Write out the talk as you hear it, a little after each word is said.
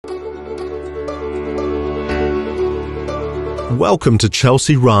Welcome to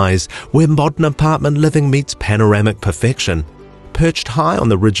Chelsea Rise, where modern apartment living meets panoramic perfection. Perched high on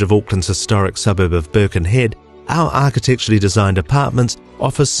the ridge of Auckland's historic suburb of Birkenhead, our architecturally designed apartments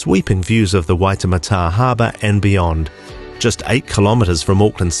offer sweeping views of the Waitemata Harbour and beyond. Just 8 kilometres from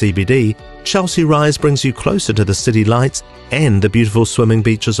Auckland CBD, Chelsea Rise brings you closer to the city lights and the beautiful swimming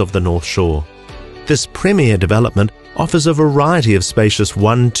beaches of the North Shore. This premier development offers a variety of spacious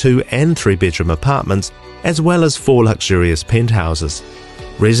 1, 2 and 3 bedroom apartments, as well as 4 luxurious penthouses.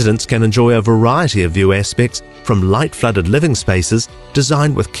 Residents can enjoy a variety of view aspects, from light-flooded living spaces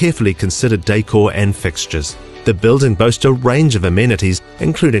designed with carefully considered decor and fixtures. The building boasts a range of amenities,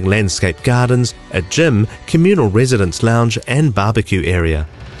 including landscape gardens, a gym, communal residence lounge and barbecue area.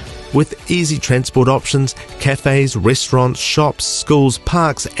 With easy transport options, cafes, restaurants, shops, schools,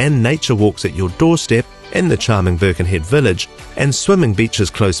 parks and nature walks at your doorstep in the charming Birkenhead village, and swimming beaches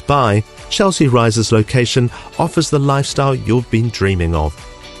close by, Chelsea Rise's location offers the lifestyle you've been dreaming of.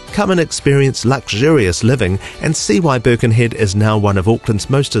 Come and experience luxurious living and see why Birkenhead is now one of Auckland's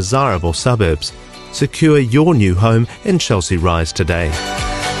most desirable suburbs. Secure your new home in Chelsea Rise today.